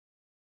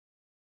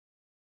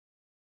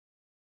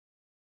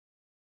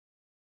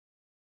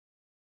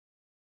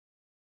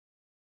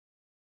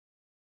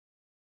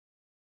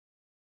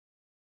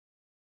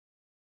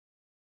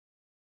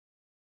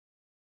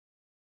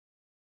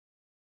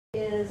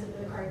Is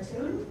the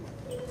cartoon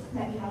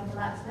that you have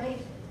last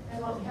night.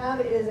 And what we have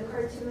is a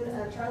cartoon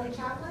of Charlie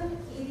Chaplin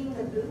eating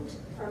the boot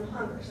from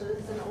hunger. So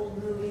this is an old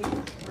movie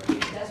where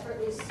he's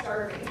desperately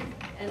starving,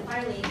 and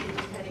finally he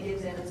just kind of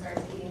gives in and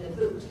starts eating the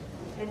boot.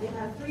 And you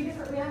have three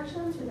different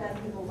reactions. We've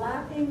got people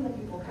laughing, the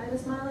people kind of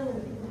smiling, and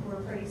the people who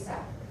are pretty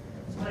sad.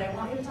 So what I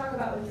want you to talk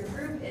about with your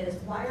group is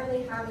why are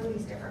they having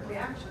these different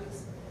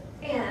reactions?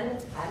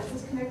 And how does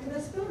this connect to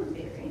the spoon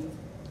theory?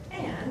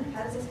 And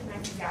how does this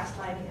connect to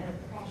gaslighting and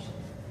oppression?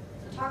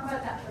 Talk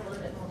about that for a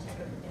little bit, and we'll check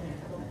it in a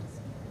couple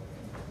minutes.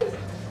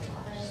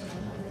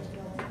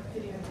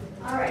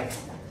 All right.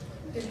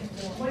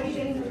 What are you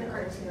getting from the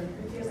cartoon?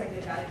 It feels like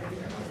they've got it for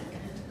you.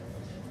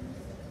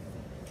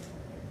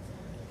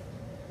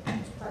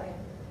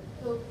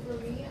 So for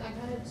me, I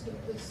kind of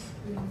took the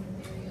spoon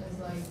theory as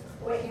like...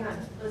 Wait, hang on.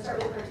 Let's start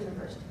with the cartoon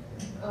first.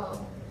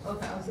 Oh,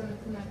 okay. I was going to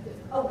connect it.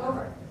 Oh, go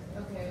for it.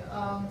 Okay.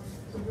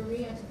 So for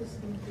me, I took the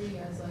spoon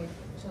theory as like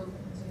choke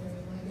theory.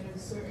 When I get a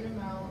certain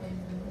amount and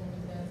you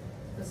only get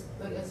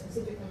like a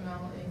specific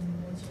amount, and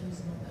once you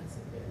use them, that's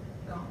it,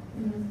 they're gone.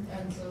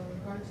 And so in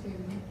the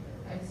cartoon,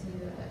 I see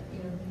that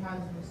he has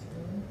no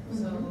spoon.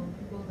 So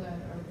people that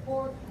are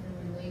poor kind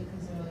of relate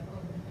because they're like, oh,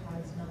 he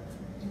has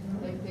nothing.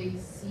 Like they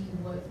see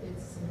what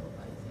it's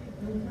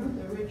symbolizing.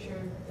 The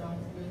richer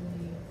don't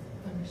really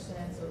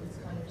understand, so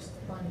it's kind of just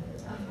funny.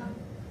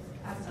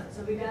 Excellent.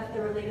 So we got the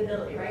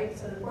relatability, right?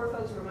 So the poor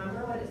folks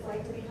remember what it's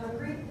like to be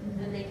hungry,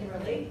 and they can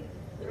relate.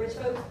 The rich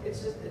folks,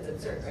 it's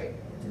absurd, right?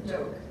 It's a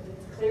joke.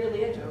 It's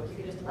clearly a joke. You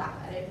can just laugh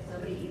at it. If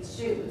somebody eats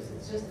shoes,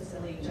 it's just a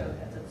silly joke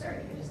that's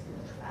absurd. You can just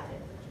laugh at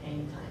it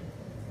anytime.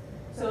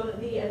 So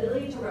the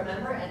ability to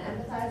remember and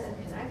empathize and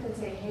connect and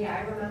say, hey,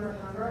 I remember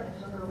hunger,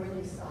 and hunger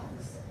really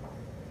sucks,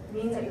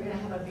 means that you're going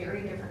to have a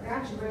very different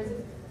reaction. Whereas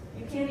if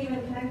you can't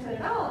even connect to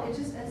it at all, it's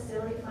just a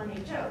silly, funny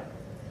joke.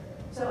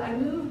 So I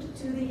moved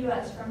to the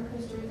U.S. from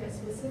Costa Rica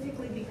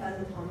specifically because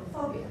of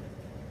homophobia.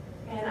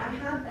 And I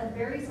have a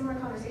very similar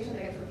conversation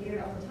that gets repeated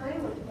all the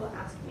time when people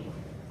ask me,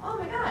 oh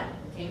my God,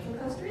 you came from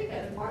Costa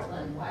Rica to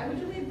Portland. Why would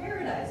you leave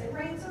paradise? It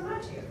rains so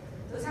much here.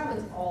 So this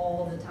happens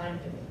all the time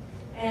to me.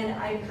 And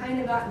I've kind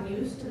of gotten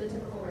used to the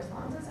typical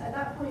responses. At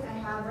that point, I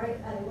have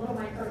a little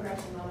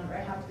microaggression moment where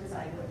I have to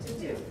decide what to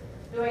do.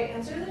 Do I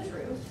answer the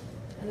truth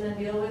and then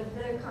deal with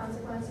the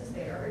consequences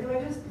there? Or do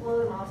I just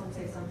blow them off and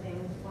say something,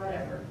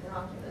 whatever,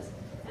 innocuous,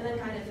 and then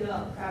kind of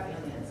feel crappy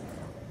on the inside?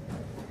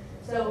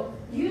 So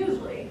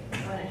usually,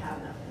 when I have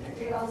enough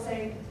energy, I'll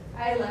say,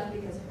 I left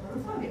because of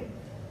homophobia.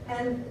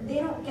 And they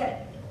don't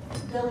get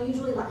it. They'll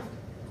usually laugh.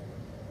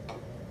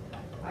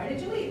 Why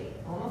did you leave?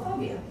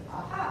 Homophobia.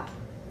 Aha.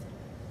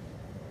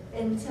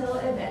 Until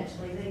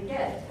eventually they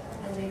get it.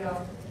 And they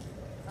go,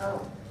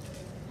 oh,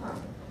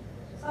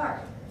 sorry.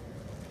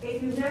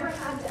 If you've never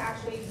had to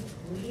actually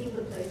leave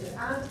the place you're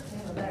at to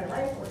have a better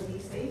life or be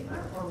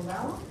safer or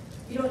well,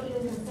 you don't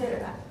even consider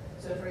that.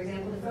 So for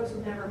example, the folks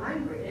who've never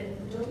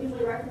migrated don't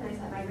usually recognize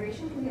that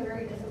migration can be a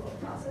very difficult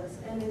process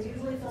and is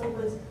usually filled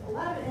with a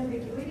lot of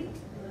ambiguity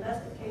in the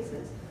best of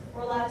cases,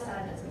 or a lot of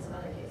sadness in some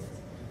other cases.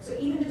 So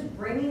even just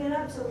bringing it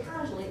up so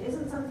casually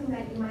isn't something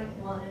that you might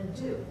want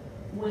to do.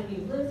 When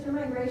you live through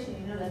migration,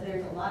 you know that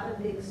there's a lot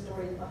of big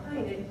stories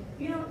behind it.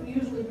 You don't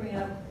usually bring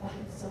it up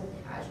quite so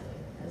casually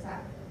as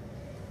that.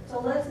 So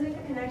let's make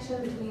a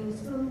connection between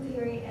spoon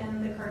theory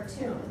and the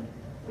cartoon.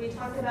 We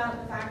talked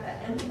about the fact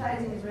that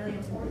empathizing is really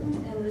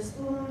important, and the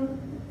spoon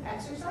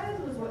exercise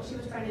was what she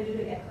was trying to do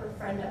to get her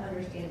friend to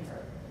understand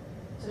her.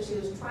 So she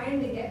was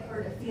trying to get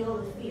her to feel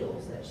the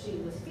feels that she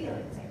was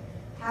feeling.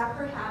 Have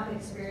her have an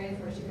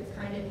experience where she could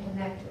kind of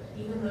connect with,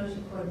 even though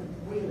she couldn't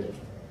really.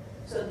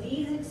 So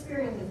these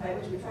experiences by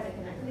which we try to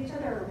connect with each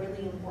other are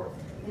really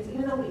important, because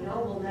even though we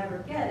know we'll never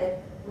get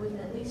it, we can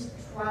at least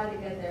try to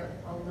get there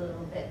a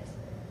little bit.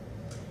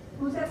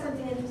 Who's got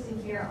something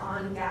interesting here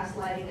on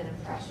gaslighting and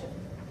oppression?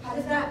 How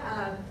did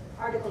that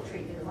article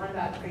treat you, the one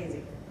about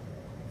crazy?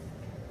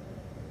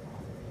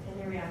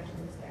 Any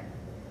reactions there?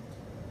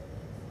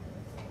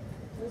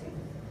 Lucy?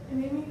 It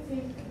made me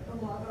think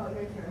a lot about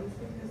my friends,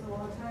 because a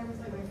lot of times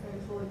like my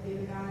friends will like date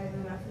a guy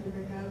and then after they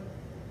break up,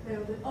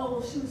 they'll be like, oh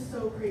well, she was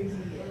so crazy,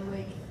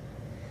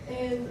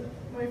 and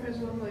my friends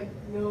will be like,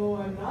 no,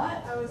 I'm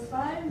not, I was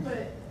fine.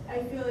 But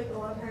I feel like a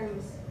lot of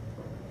times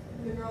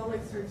the girl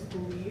like starts to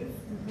believe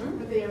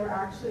that they were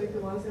actually like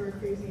the ones that were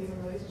crazy in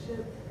the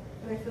relationship,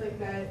 and I feel like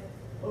that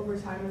over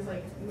time has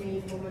like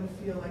made women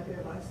feel like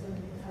they're less than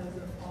because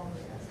of all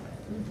the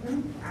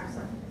gaslighting.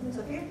 Excellent.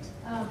 Sophia?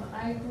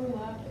 I grew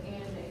up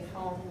in a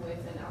home with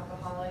an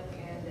alcoholic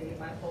and a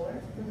bipolar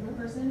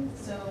person,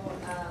 so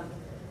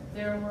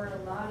there were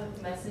a lot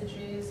of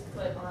messages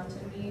put onto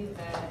me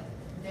that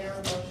their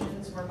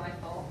emotions were my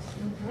fault,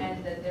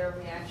 and that their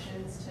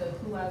reactions to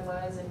who I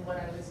was and what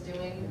I was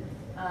doing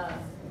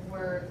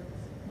were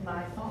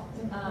my fault.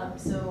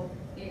 So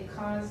it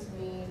caused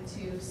me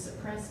to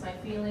suppress my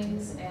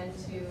feelings and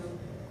to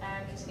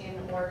act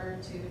in order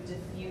to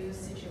diffuse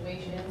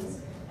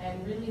situations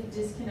and really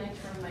disconnect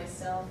from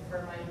myself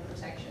for my own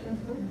protection,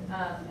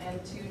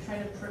 and to try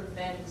to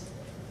prevent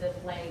the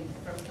flame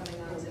from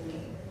coming onto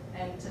me.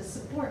 and to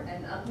support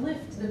and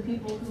uplift the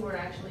people who are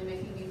actually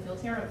making me feel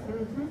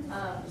terrible.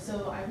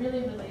 So I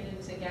really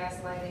related to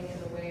gaslighting in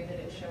the way that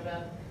it showed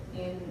up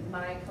in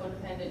my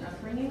codependent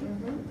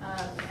upbringing.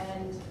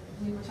 And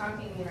we were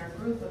talking in our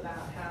group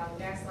about how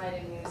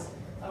gaslighting is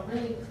a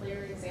really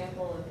clear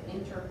example of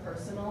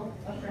interpersonal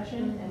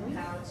oppression and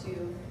how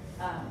to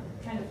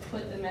kind of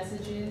put the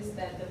messages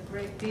that the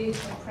great big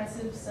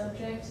oppressive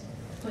subject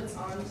puts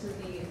onto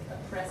the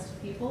oppressed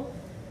people,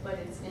 but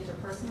it's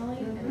interpersonally,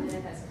 and then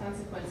it has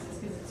consequences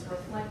because it's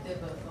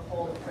reflective of the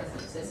whole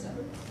oppressive system.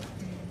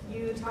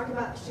 You talk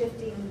about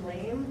shifting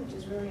blame, which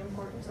is really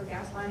important. So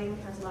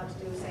gaslighting has a lot to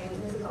do with saying,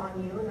 this is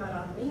on you, not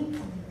on me.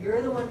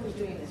 You're the one who's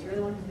doing this. You're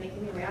the one who's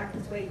making me react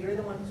this way. You're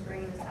the one who's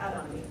bringing this out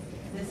on me.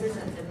 This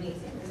isn't a me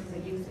thing. This is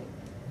a you thing.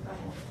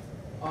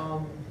 Go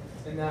ahead.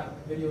 In that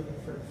video,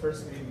 the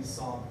first video we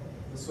saw,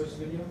 the switch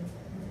video.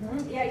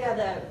 Yeah,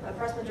 the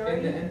oppressed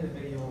majority. In the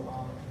video,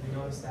 we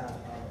noticed that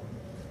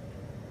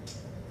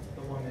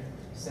the woman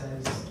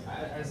says,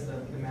 as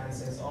the man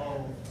says,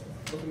 "Oh,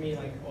 look at me,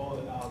 like,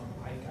 oh,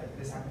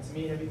 this happened to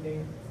me and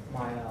everything.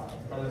 My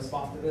brother's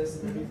fought for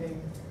this and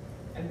everything."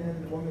 And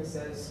then the woman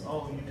says,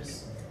 "Oh, you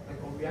just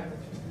like overreacted."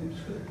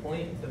 Just put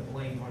the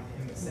blame on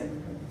him and said,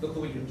 "Look the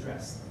way you're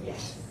dressed.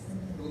 Yes.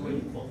 Look the way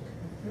you look.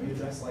 You're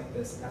dressed like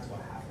this, and that's what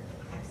happened.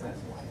 That's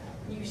why it happened."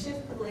 You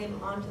shift the blame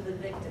onto the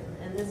victim,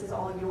 and this is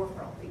all your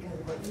fault because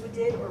of what you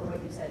did or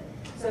what you said.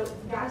 So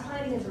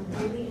gaslighting is a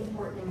really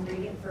important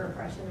ingredient for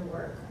oppression and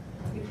work.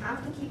 You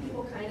have to keep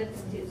people kind of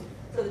confused.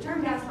 So the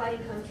term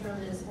gaslighting comes from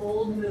this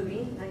old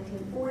movie,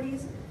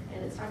 1940s,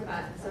 and it's talking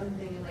about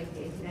something in like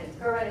the 1890s.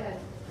 Go right ahead.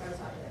 I was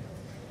talking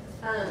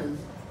there.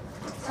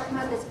 It's talking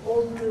about this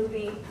old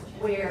movie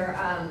where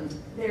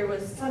there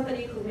was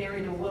somebody who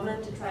married a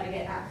woman to try to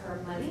get at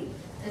her money.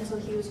 And so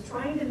he was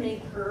trying to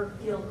make her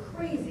feel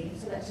crazy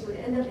so that she would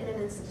end up in an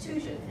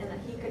institution and that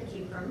he could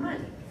keep her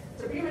money.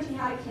 So pretty much he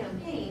had a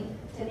campaign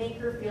to make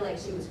her feel like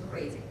she was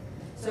crazy.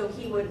 So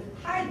he would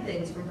hide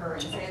things from her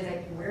and say,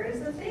 like, where is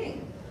the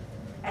thing?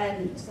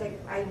 And she's like,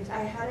 I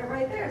had it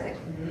right there. It's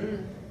like,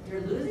 you're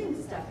losing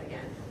stuff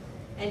again.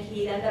 And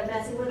he'd end up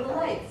messing with the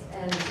lights.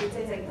 And she'd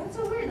say, like, that's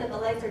so weird that the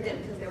lights are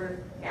dim because they were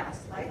gas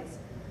lights.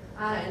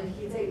 And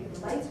he'd say, the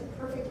lights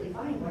are perfectly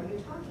fine. What are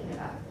you talking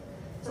about?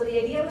 So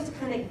the idea was to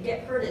kind of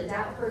get her to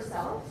doubt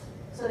herself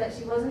so that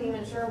she wasn't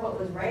even sure what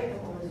was right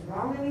and what was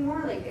wrong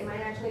anymore. Like, am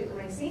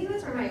I seeing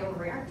this or am I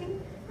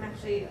overreacting? Am I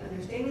actually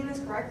understanding this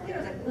correctly? I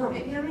was like, no,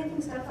 maybe I'm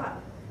making stuff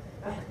up.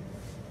 Go ahead.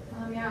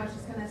 Yeah, I was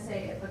just gonna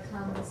say it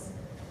becomes,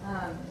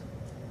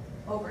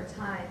 over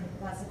time,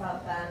 less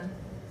about them.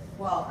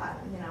 Well,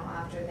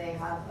 after they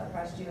have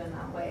oppressed you in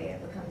that way,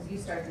 it becomes you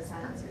start to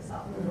silence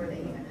yourself before they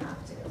even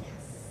have to.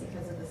 Yes.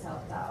 Because of the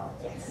self-doubt.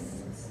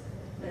 Yes.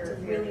 Their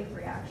really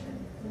reaction.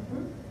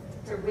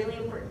 It's a really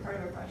important part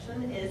of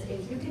oppression is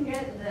if you can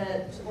get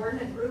the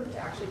subordinate group to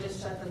actually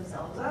just shut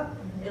themselves up,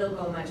 it'll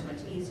go much,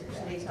 much easier.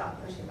 So they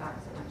stop pushing back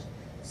so much.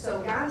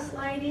 So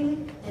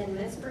gaslighting and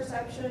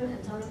misperception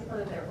and telling people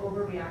that they're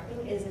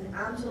overreacting is an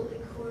absolutely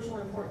crucial,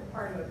 important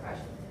part of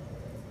oppression.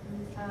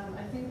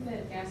 I think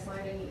that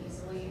gaslighting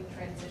easily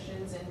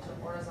transitions into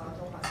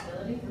horizontal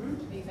hostility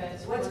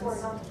because What's once-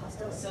 horizontal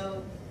hostility?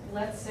 So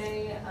let's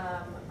say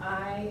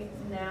I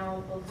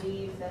now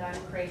believe that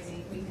I'm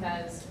crazy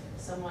because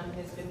someone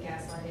has been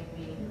gaslighting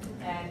me,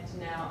 and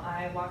now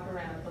I walk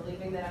around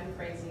believing that I'm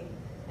crazy,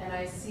 and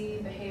I see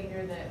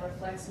behavior that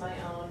reflects my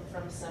own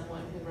from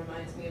someone who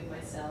reminds me of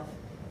myself,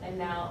 and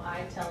now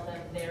I tell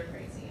them they're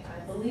crazy. I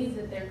believe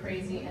that they're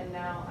crazy, and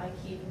now I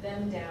keep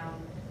them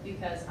down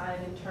because I've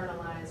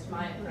internalized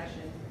my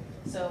oppression.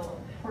 So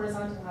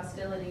horizontal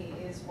hostility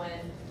is when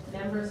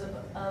members of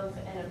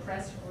an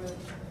oppressed group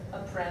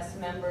oppress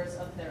members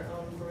of their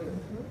own group.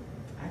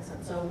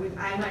 Excellent. So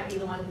I might be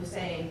the one who's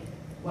saying,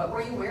 what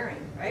were you wearing,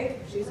 right?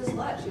 She's a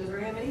slut. She was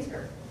wearing a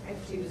miniskirt. Right?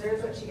 She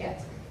deserves what she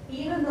gets.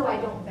 Even though I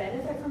don't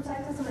benefit from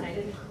sexism and I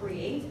didn't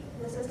create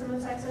the system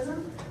of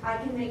sexism, I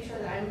can make sure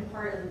that I'm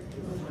part of the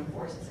people who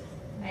enforces it.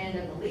 I end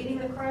up believing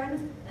the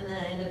crime, and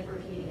then I end up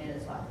repeating it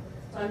as well.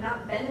 So I'm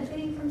not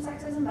benefiting from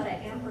sexism, but I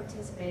am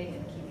participating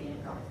in keeping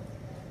it going.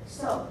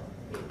 So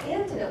the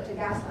antidote to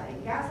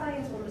gaslighting.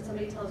 Gaslighting is when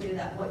somebody tells you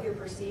that what you're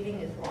perceiving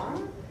is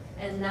wrong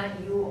and that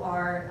you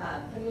are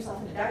putting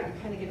yourself into doubt. You're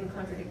kind of giving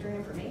contradictory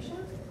information.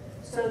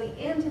 So the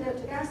antidote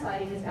to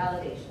gaslighting is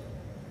validation.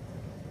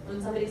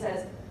 When somebody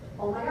says,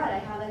 oh my God, I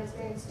have that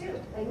experience too.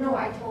 Like, no,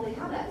 I totally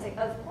have that. It's like,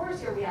 of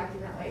course you're reacting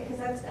that way because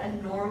that's a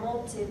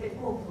normal,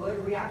 typical,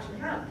 good reaction to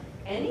have.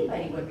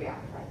 Anybody would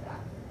react like that.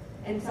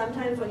 And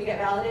sometimes when you get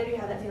validated, you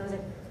have that feeling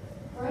like,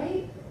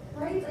 right?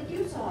 Right? Like,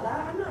 you saw that.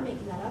 I'm not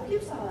making that up.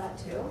 You saw that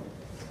too.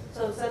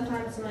 So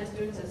sometimes some of my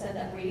students have said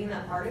that reading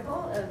that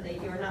article of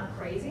that you're not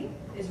crazy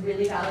is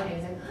really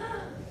validating. It's like,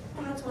 ah,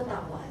 that's what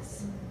that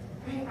was.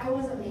 Right? I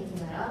wasn't making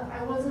that up.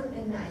 I wasn't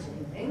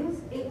imagining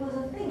things. It was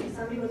a thing.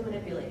 Somebody was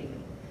manipulating me.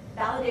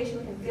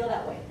 Validation can feel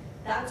that way.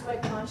 That's why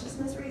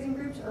consciousness raising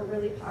groups are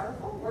really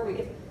powerful, where we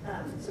get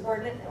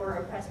subordinate or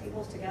oppressed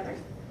peoples together.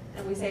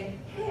 And we say,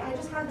 hey, I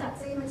just had that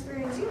same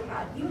experience you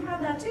had. You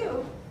had that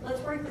too. let's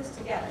work this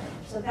together.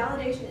 So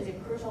validation is a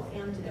crucial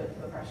antidote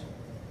to oppression.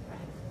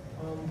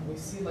 We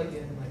see like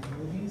in like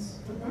movies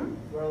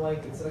Mm-hmm. where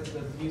like it's like an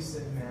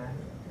abusive man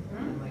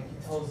and like he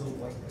tells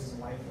like his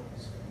wife or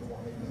the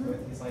woman he's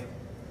with, he's like,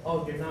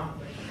 oh, you're not,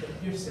 like,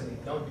 you're silly,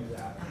 don't do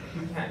that.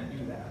 You can't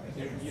do that.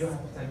 Like, you don't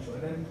have potential.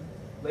 And then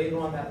later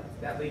on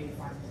that lady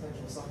finds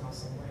potential somehow,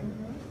 some way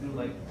through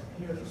like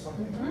peers or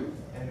something.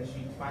 And then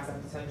she finds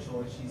that potential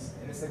and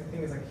and it's like the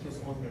thing is like he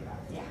was holding her back.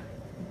 Yeah.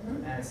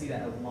 And I see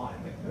that a lot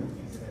in like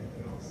movies and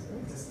everything else.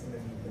 It's just in the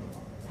media a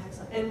lot.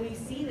 Excellent. And we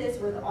see this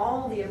with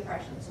all the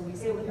oppression. So we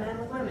see it with men,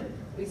 with women.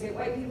 We see it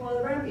white people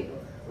with brown people.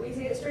 We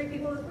see it straight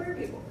people with queer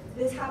people.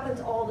 This happens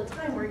all the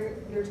time where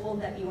you're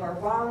told that you are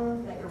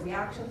wrong, that your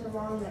reactions are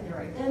wrong, that your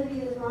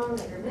identity is wrong,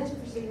 that you're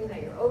misperceiving,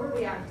 that you're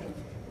overreacting.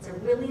 It's a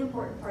really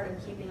important part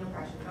of keeping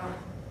oppression going.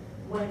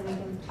 When we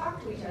can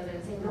talk to each other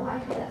and say, no, I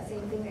do that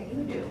same thing that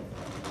you do.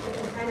 We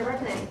can kind of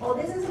recognize, oh,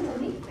 this isn't a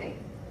me thing.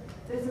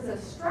 This is a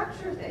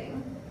structure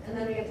thing, and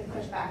then we get to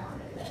push back on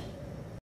it a bit.